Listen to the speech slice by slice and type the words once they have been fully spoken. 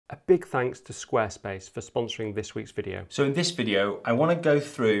A big thanks to Squarespace for sponsoring this week's video. So in this video, I want to go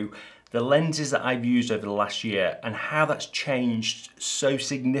through the lenses that I've used over the last year and how that's changed so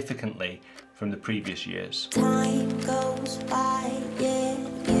significantly from the previous years. Time goes by, yeah,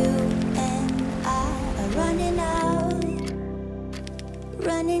 you and I are running out.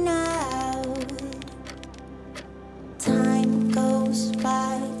 Time goes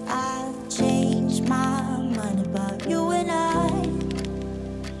by, I've changed my mind about you and I.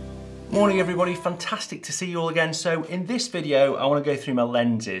 Morning everybody, fantastic to see you all again. So in this video, I want to go through my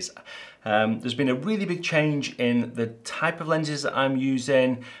lenses. There's been a really big change in the type of lenses that I'm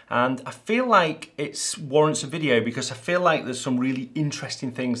using, and I feel like it warrants a video because I feel like there's some really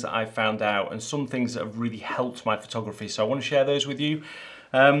interesting things that I've found out and some things that have really helped my photography. So I want to share those with you.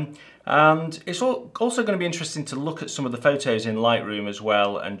 And it's also going to be interesting to look at some of the photos in Lightroom as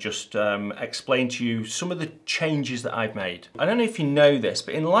well and just explain to you some of the changes that I've made. I don't know if you know this,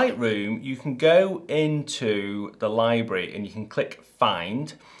 but in Lightroom you can go into the library and you can click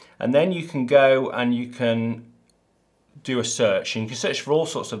Find, and then you can go and you can do a search, and you can search for all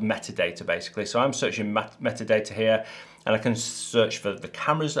sorts of metadata basically. So I'm searching metadata here, and I can search for the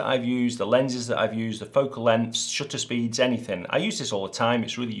cameras that I've used, the lenses that I've used, the focal lengths, shutter speeds, anything. I use this all the time.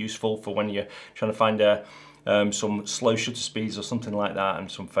 It's really useful for when you're trying to find some slow shutter speeds or something like that, and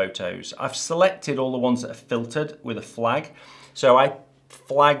some photos. I've selected all the ones that are filtered with a flag. So I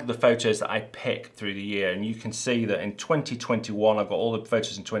flag the photos that I pick through the year, and you can see that in 2021, I've got all the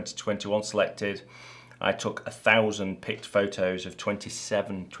photos in 2021 selected. I took 1,000 picked photos of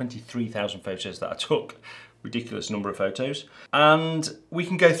 23,000 photos that I took. Ridiculous number of photos. And we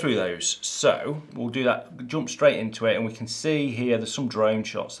can go through those. So we'll do that, jump straight into it, and we can see here, there's some drone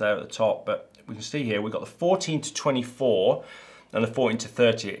shots there at the top, but we can see here, we've got the 14 to 24 and the 14 to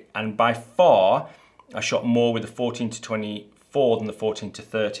 30. And by far, I shot more with the 14 to 24 than the 14 to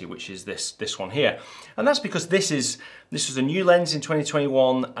 30, which is this one here. And that's because this was a new lens in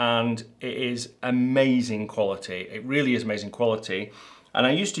 2021, and it is amazing quality. It really is amazing quality. And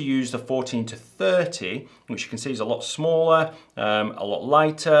I used to use the 14 to 30, which you can see is a lot smaller, a lot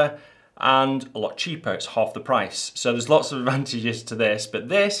lighter, and a lot cheaper. It's half the price. So there's lots of advantages to this, but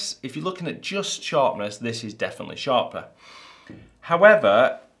this, if you're looking at just sharpness, this is definitely sharper.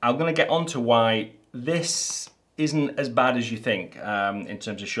 However, I'm gonna get onto why this isn't as bad as you think in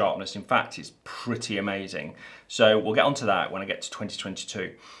terms of sharpness. In fact, it's pretty amazing. So we'll get onto that when I get to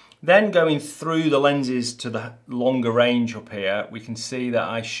 2022. Then going through the lenses to the longer range up here, we can see that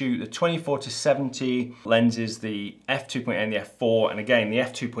I shoot the 24 to 70 lenses, the f2.8 and the f4, and again, the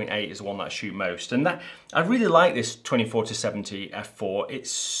f2.8 is the one that I shoot most. And that I really like this 24 to 70 f4. It's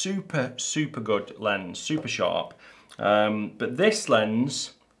super, super good lens, super sharp. But this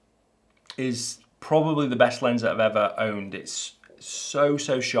lens is probably the best lens that I've ever owned. It's so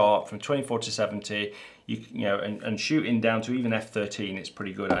sharp from 24 to 70. You know, and shooting down to even f13, it's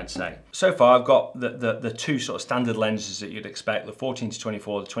pretty good, I'd say. So far, I've got the two sort of standard lenses that you'd expect, the 14 to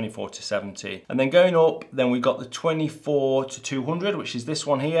 24, the 24 to 70. And then going up, then we've got the 24 to 200, which is this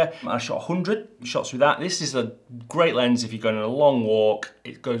one here. I shot 100 shots with that. This is a great lens if you're going on a long walk.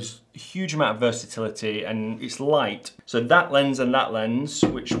 It goes a huge amount of versatility, and it's light. So that lens and that lens,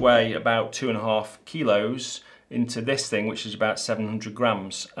 which weigh about 2.5 kilos, into this thing, which is about 700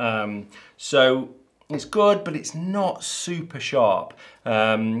 grams. So it's good, but it's not super sharp.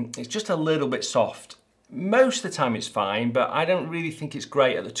 It's just a little bit soft. Most of the time it's fine, but I don't really think it's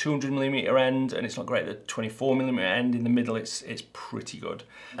great at the 200mm end, and it's not great at the 24mm end. In the middle, it's pretty good.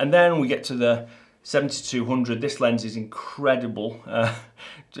 And then we get to the 70-200. This lens is incredible.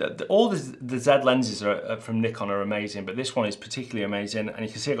 All the Z lenses from Nikon are amazing, but this one is particularly amazing, and you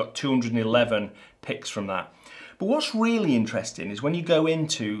can see I got 211 pics from that. But what's really interesting is when you go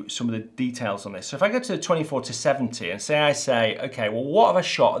into some of the details on this. So if I go to the 24 to 70 and I say, okay, well, what have I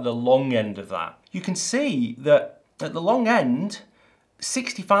shot at the long end of that? You can see that at the long end,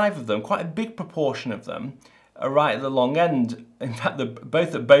 65 of them, quite a big proportion of them, are right at the long end. In fact,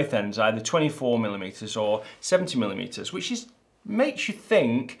 both at both ends, either 24mm or 70mm, which makes you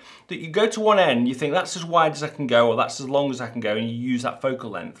think that you go to one end, you think that's as wide as I can go, or that's as long as I can go, and you use that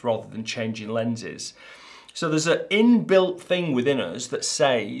focal length rather than changing lenses. So there's an inbuilt thing within us that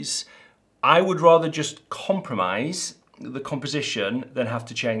says, I would rather just compromise the composition than have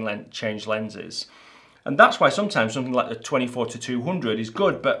to change lenses. And that's why sometimes something like the 24 to 200 is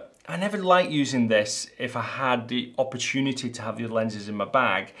good, but I never like using this if I had the opportunity to have the other lenses in my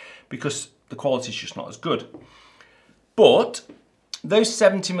bag, because the quality is just not as good. But those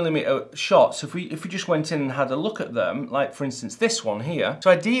 70mm shots, if we just went in and had a look at them, like for instance this one here.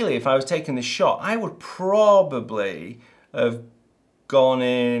 So ideally, if I was taking this shot, I would probably have gone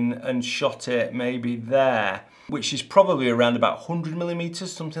in and shot it maybe there, which is probably around about 100mm,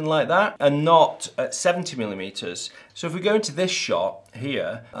 something like that, and not at 70mm. So if we go into this shot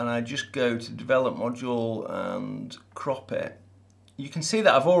here, and I just go to develop module and crop it, you can see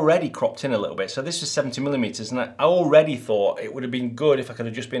that I've already cropped in a little bit. So this is 70mm, and I already thought it would have been good if I could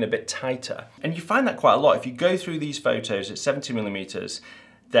have just been a bit tighter. And you find that quite a lot. If you go through these photos at 70mm,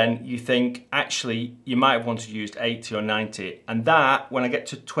 then you think, actually, you might have wanted to use 80 or 90. And that, when I get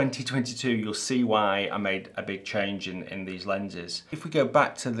to 2022, you'll see why I made a big change in these lenses. If we go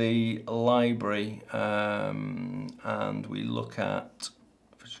back to the library and we look at,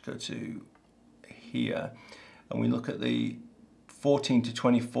 if we just go to here, and we look at the 14 to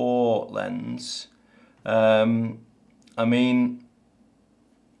 24 lens, I mean,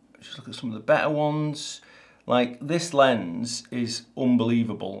 just look at some of the better ones. Like, this lens is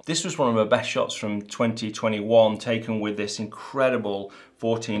unbelievable. This was one of my best shots from 2021, taken with this incredible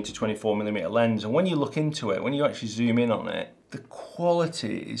 14 to 24mm lens. And when you look into it, when you actually zoom in on it, the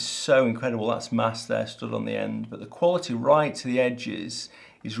quality is so incredible. That's mass there stood on the end, but the quality right to the edges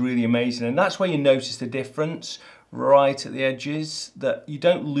is really amazing. And that's where you notice the difference right at the edges, that you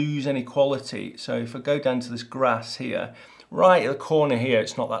don't lose any quality. So if I go down to this grass here, right at the corner here,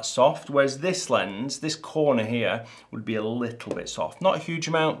 it's not that soft, whereas this lens, this corner here, would be a little bit soft. Not a huge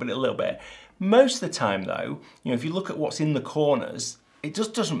amount, but a little bit. Most of the time though, you know, if you look at what's in the corners, it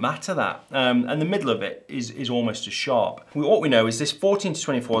just doesn't matter that. And the middle of it is almost as sharp. What we know is this 14 to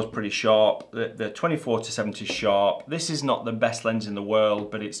 24 is pretty sharp, the 24 to 70 is sharp. This is not the best lens in the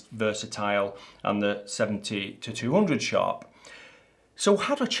world, but it's versatile, and the 70 to 200 sharp. So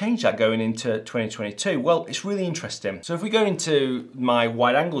how do I change that going into 2022? Well, it's really interesting. So if we go into my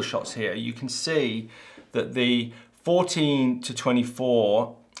wide angle shots here, you can see that the 14 to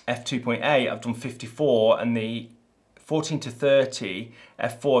 24 f2.8, I've done 54, and the 14 to 30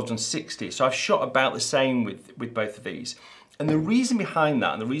 f4, I've done 60. So I've shot about the same with both of these. And the reason behind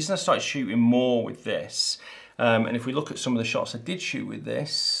that, and the reason I started shooting more with this, and if we look at some of the shots I did shoot with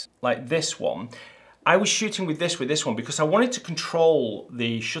this, like this one, I was shooting with this one because I wanted to control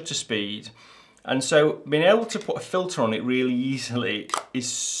the shutter speed. And so being able to put a filter on it really easily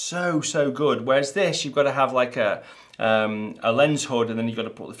is so good. Whereas this, you've got to have like a lens hood, and then you've got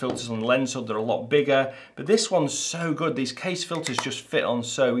to put the filters on the lens hood. They're a lot bigger, but this one's so good. These case filters just fit on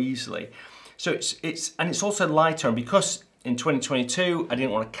so easily. So it's also lighter, and because in 2022 I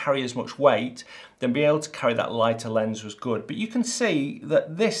didn't want to carry as much weight, then being able to carry that lighter lens was good. But you can see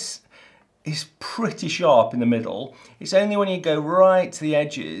that this is pretty sharp in the middle. It's only when you go right to the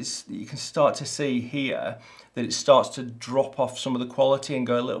edges that you can start to see here that it starts to drop off some of the quality and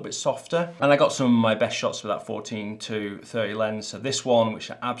go a little bit softer. And I got some of my best shots with that 14 to 30 lens. So this one,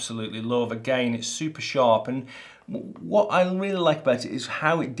 which I absolutely love, again, it's super sharp. And what I really like about it is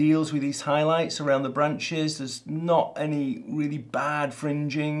how it deals with these highlights around the branches. There's not any really bad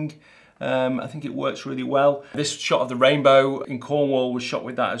fringing. I think it works really well. This shot of the rainbow in Cornwall was shot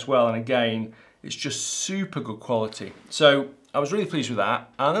with that as well, and again, it's just super good quality. So I was really pleased with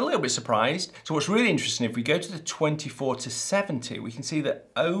that, and a little bit surprised. So what's really interesting, if we go to the 24 to 70, we can see that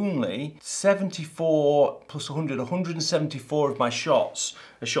only 74 plus 100, 174 of my shots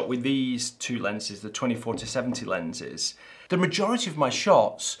are shot with these two lenses, the 24 to 70 lenses. The majority of my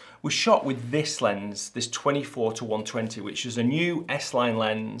shots were shot with this lens, this 24 to 120, which is a new S-line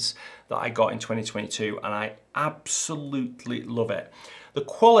lens that I got in 2022, and I absolutely love it. The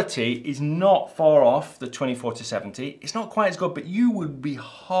quality is not far off the 24 to 70. It's not quite as good, but you would be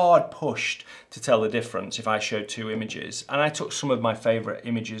hard pushed to tell the difference if I showed two images. And I took some of my favorite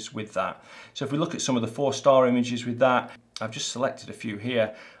images with that. So if we look at some of the 4-star images with that, I've just selected a few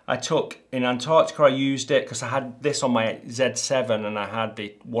here. I took, in Antarctica, I used it because I had this on my Z7 and I had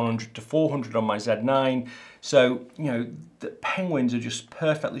the 100 to 400 on my Z9. So, you know, the penguins are just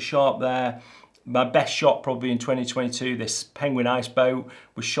perfectly sharp there. My best shot probably in 2022, this penguin ice boat,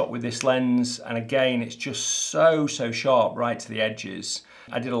 was shot with this lens. And again, it's just so sharp right to the edges.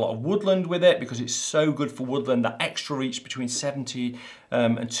 I did a lot of woodland with it because it's so good for woodland. That extra reach between 70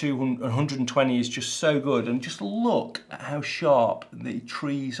 and 200, 120 is just so good. And just look at how sharp the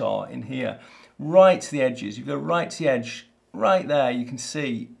trees are in here. Right to the edges. You go right to the edge, right there, you can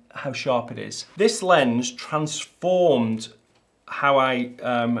see how sharp it is. This lens transformed how I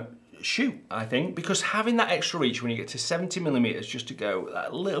shoot, I think, because having that extra reach when you get to 70mm just to go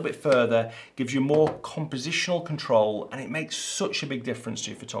a little bit further gives you more compositional control, and it makes such a big difference to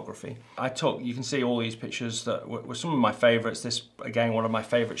your photography. You can see all these pictures that were some of my favorites. This, again, one of my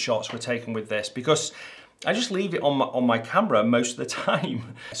favorite shots were taken with this because I just leave it on my camera most of the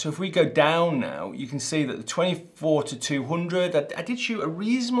time. So if we go down now, you can see that the 24-200, I did shoot a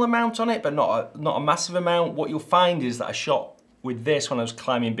reasonable amount on it, but not a massive amount. What you'll find is that I shot with this when I was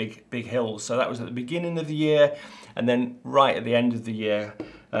climbing big hills. So that was at the beginning of the year, and then right at the end of the year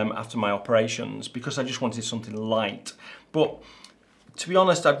after my operations, because I just wanted something light. But to be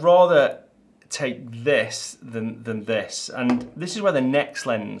honest, I'd rather take this than this. And this is where the next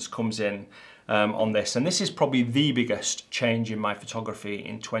lens comes in on this. And this is probably the biggest change in my photography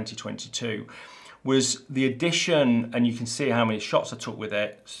in 2022, was the addition, and you can see how many shots I took with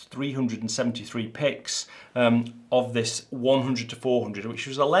it, 373 pics of this 100-400, which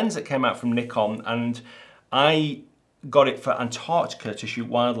was a lens that came out from Nikon, and I got it for Antarctica to shoot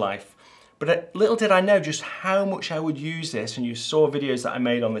wildlife. But little did I know just how much I would use this, and you saw videos that I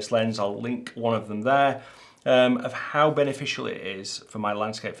made on this lens, I'll link one of them there, of how beneficial it is for my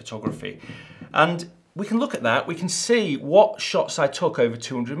landscape photography. And we can look at that, we can see what shots I took over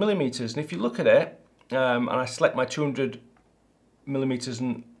 200mm, and if you look at it, and I select my 200mm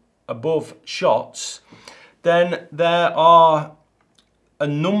and above shots, then there are a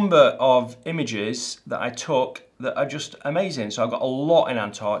number of images that I took that are just amazing. So I've got a lot in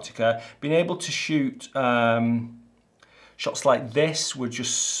Antarctica. Being able to shoot shots like this were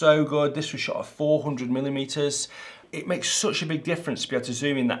just so good. This was shot at 400mm. It makes such a big difference to be able to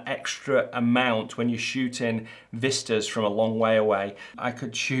zoom in that extra amount when you're shooting vistas from a long way away. I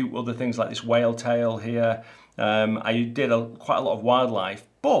could shoot other things like this whale tail here. I did quite a lot of wildlife,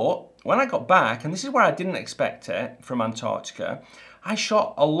 but when I got back, and this is where I didn't expect it from Antarctica, I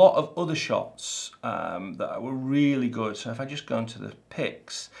shot a lot of other shots that were really good. So if I just go into the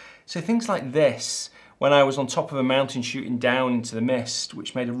pics, so things like this, when I was on top of a mountain shooting down into the mist,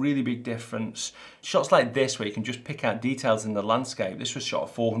 which made a really big difference. Shots like this where you can just pick out details in the landscape. This was shot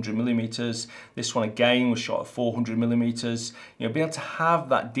at 400mm. This one again was shot at 400mm. You know, being able to have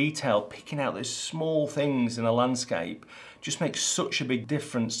that detail, picking out those small things in a landscape, just makes such a big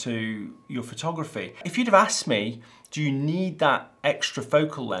difference to your photography. If you'd have asked me, do you need that extra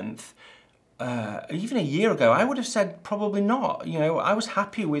focal length? Even a year ago, I would have said probably not. You know, I was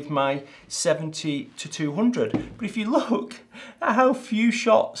happy with my 70-200. But if you look at how few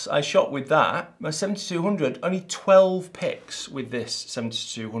shots I shot with that, my 70-200, only 12 pics with this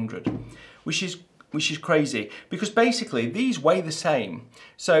 70-200, which is crazy, because basically these weigh the same.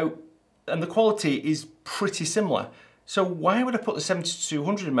 So, and the quality is pretty similar. So why would I put the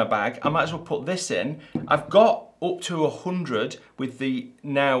 70-200 in my bag? I might as well put this in. I've got up to 100 with the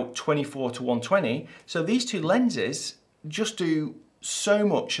now 24-120. So these two lenses just do so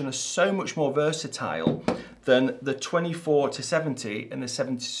much and are so much more versatile than the 24-70 and the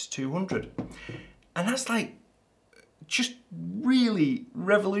 70-200. And that's like just really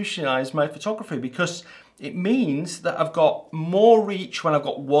revolutionized my photography, because it means that I've got more reach when I've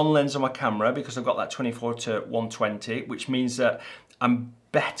got one lens on my camera, because I've got that 24-120, which means that I'm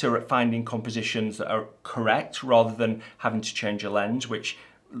better at finding compositions that are correct rather than having to change a lens, which,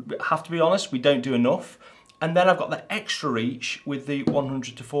 I have to be honest, we don't do enough. And then I've got that extra reach with the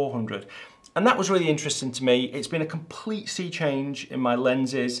 100-400. And that was really interesting to me. It's been a complete sea change in my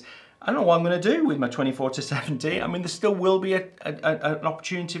lenses. I don't know what I'm going to do with my 24-70. I mean, there still will be an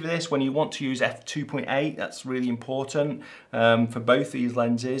opportunity for this when you want to use f2.8. That's really important for both these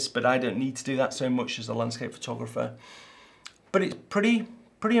lenses, but I don't need to do that so much as a landscape photographer. But it's pretty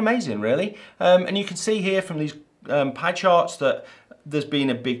amazing, really. And you can see here from these pie charts that there's been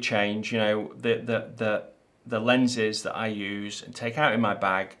a big change. You know, the lenses that I use and take out in my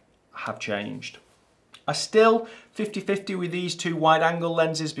bag have changed. I still 50-50 with these two wide angle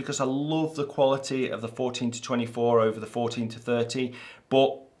lenses because I love the quality of the 14-24 over the 14-30,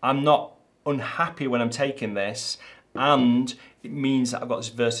 but I'm not unhappy when I'm taking this, and it means that I've got this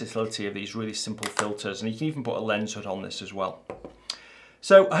versatility of these really simple filters, and you can even put a lens hood on this as well.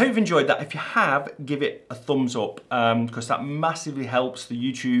 So I hope you've enjoyed that. If you have, give it a thumbs up, because that massively helps the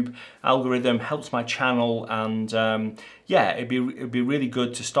YouTube algorithm, helps my channel, and yeah, it'd be really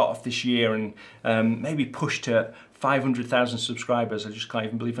good to start off this year and maybe push to 500,000 subscribers. I just can't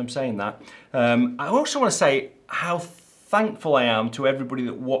even believe I'm saying that. I also want to say how thankful I am to everybody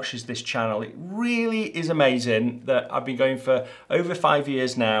that watches this channel. It really is amazing that I've been going for over 5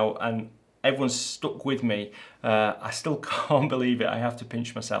 years now, and everyone's stuck with me. I still can't believe it. I have to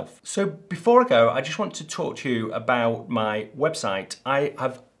pinch myself. So before I go, I just want to talk to you about my website. I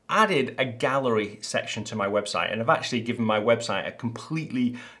have added a gallery section to my website, and I've actually given my website a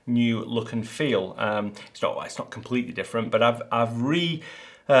completely new look and feel. It's not completely different, but I've redone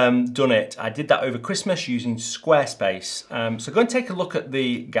it. I did that over Christmas using Squarespace. So go and take a look at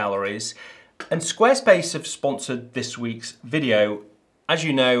the galleries. And Squarespace have sponsored this week's video. As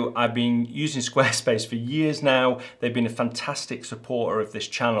you know, I've been using Squarespace for years now. They've been a fantastic supporter of this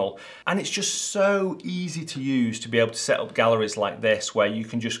channel. And it's just so easy to use to be able to set up galleries like this, where you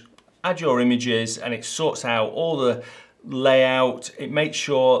can just add your images and it sorts out all the layout. It makes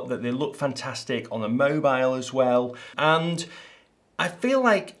sure that they look fantastic on the mobile as well. And I feel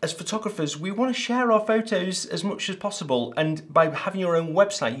like as photographers, we want to share our photos as much as possible. And by having your own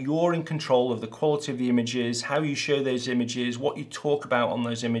website, you're in control of the quality of the images, how you show those images, what you talk about on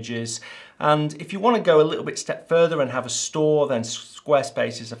those images. And if you want to go a little bit step further and have a store, then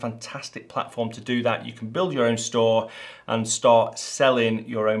Squarespace is a fantastic platform to do that. You can build your own store and start selling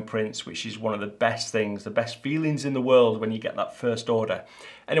your own prints, which is one of the best things, the best feelings in the world when you get that first order.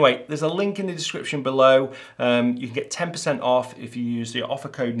 Anyway, there's a link in the description below. You can get 10% off if you use the offer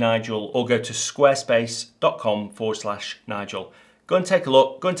code Nigel, or go to squarespace.com/Nigel. Go and take a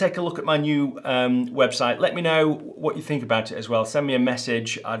look. Go and take a look at my new website. Let me know what you think about it as well. Send me a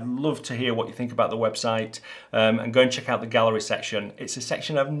message. I'd love to hear what you think about the website. And go and check out the gallery section. It's a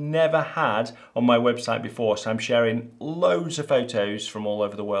section I've never had on my website before, so I'm sharing loads of photos from all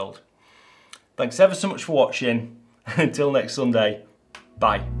over the world. Thanks ever so much for watching. Until next Sunday,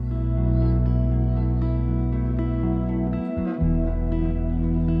 bye.